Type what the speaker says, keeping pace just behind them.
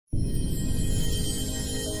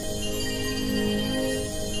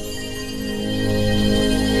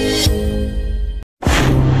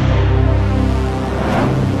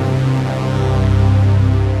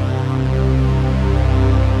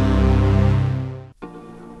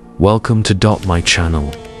Welcome to my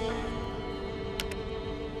channel.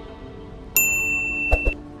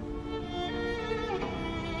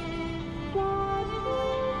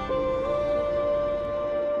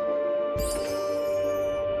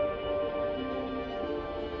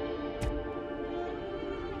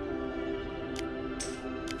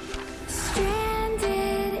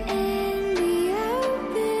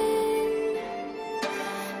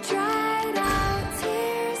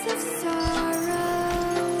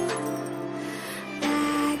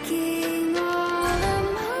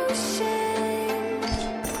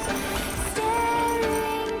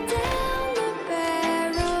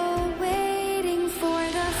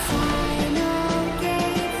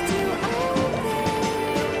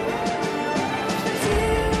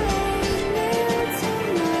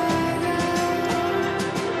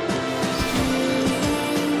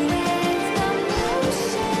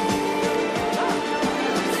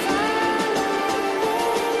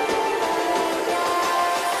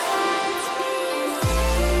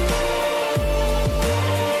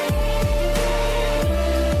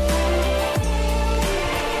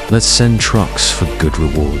 Let's send trucks for good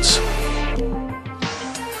rewards.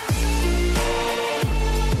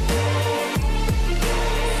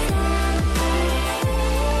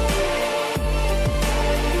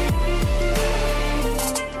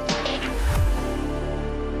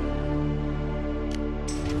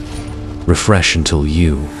 Refresh until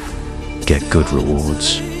you get good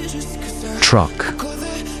rewards. Truck.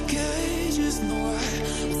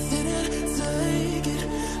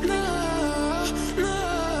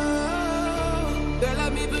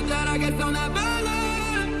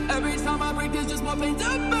 Every time I break, there's just more pain to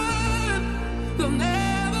burn. They'll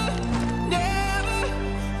never, never,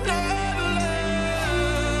 never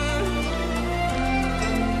learn.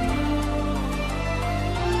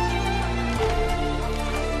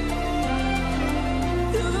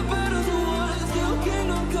 Till the battle's won, still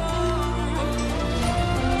kingdom come.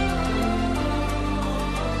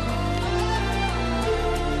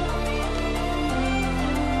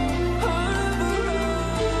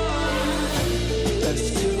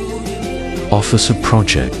 Officer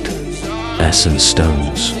Project, Essence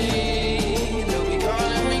Stones.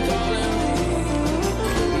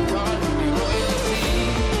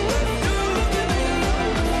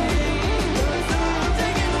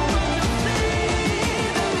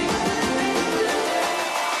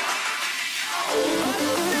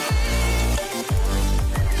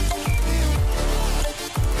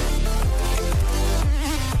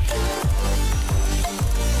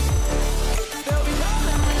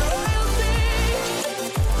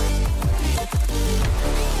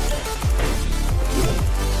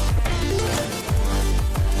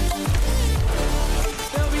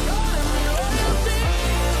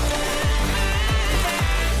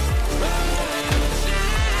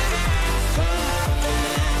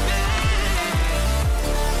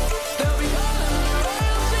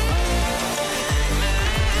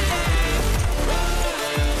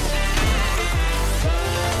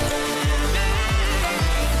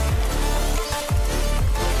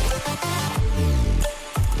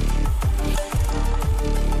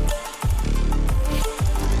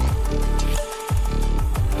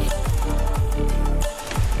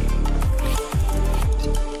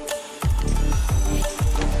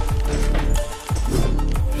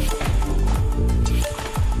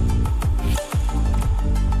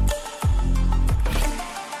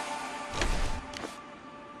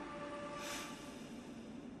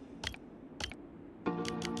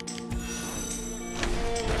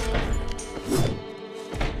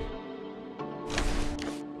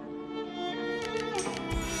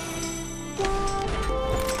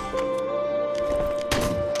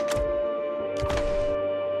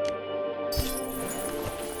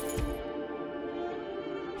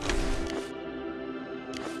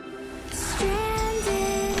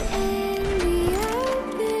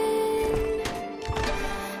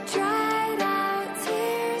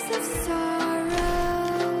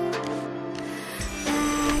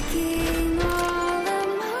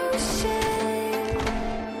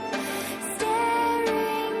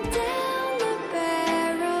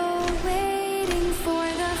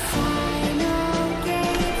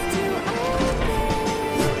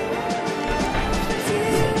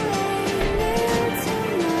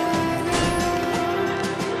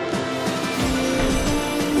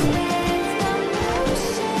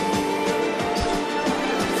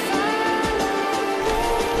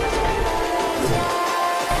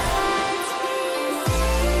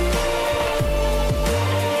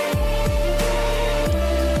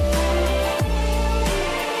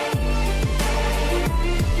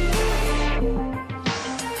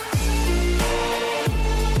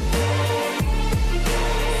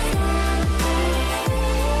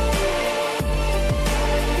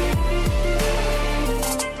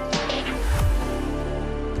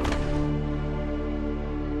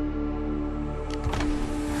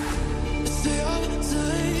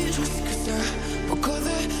 dangerous, 'cause I broke all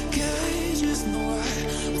the cages. No, I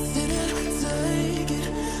didn't take it.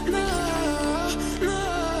 No, no.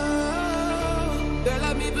 They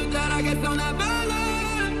let me put that, I guess they'll never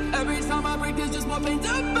learn. Every time I break, there's just more pain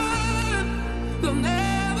to burn. They'll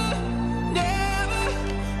never, never,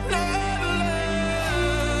 never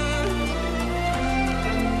learn.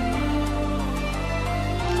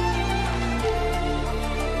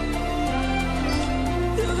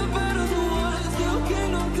 Till the battle's won, still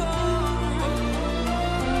kingdom come.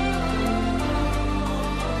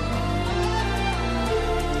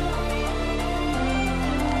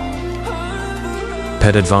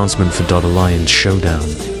 Pet advancement for Alliance Showdown.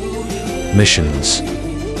 Missions.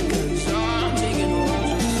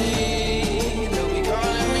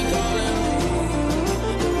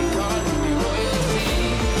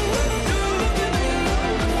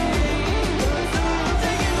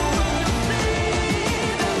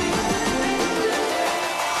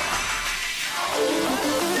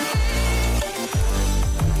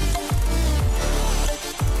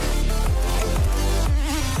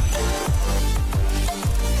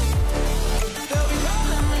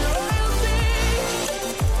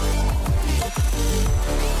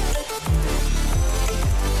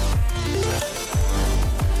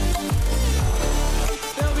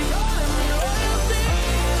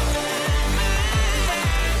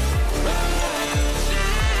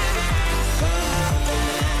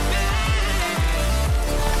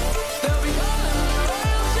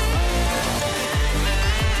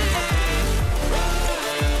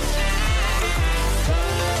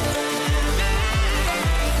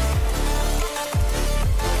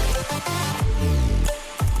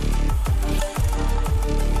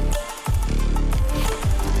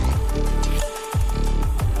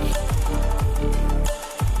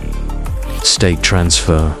 State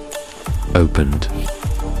transfer opened.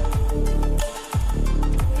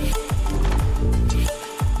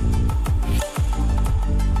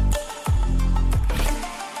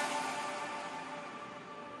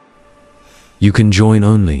 You can join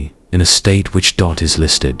only in a state which dot is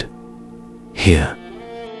listed here.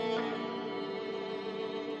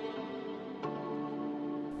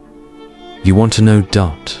 You want to know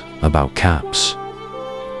dot about caps,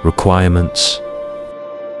 requirements,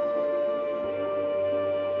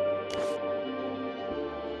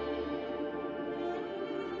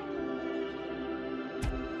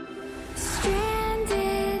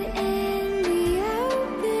 Stranded in the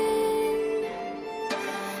open,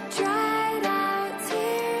 dried out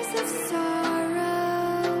tears of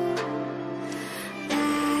sorrow,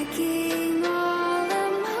 lacking all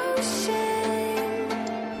emotion.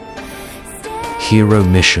 hero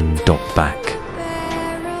mission dot back.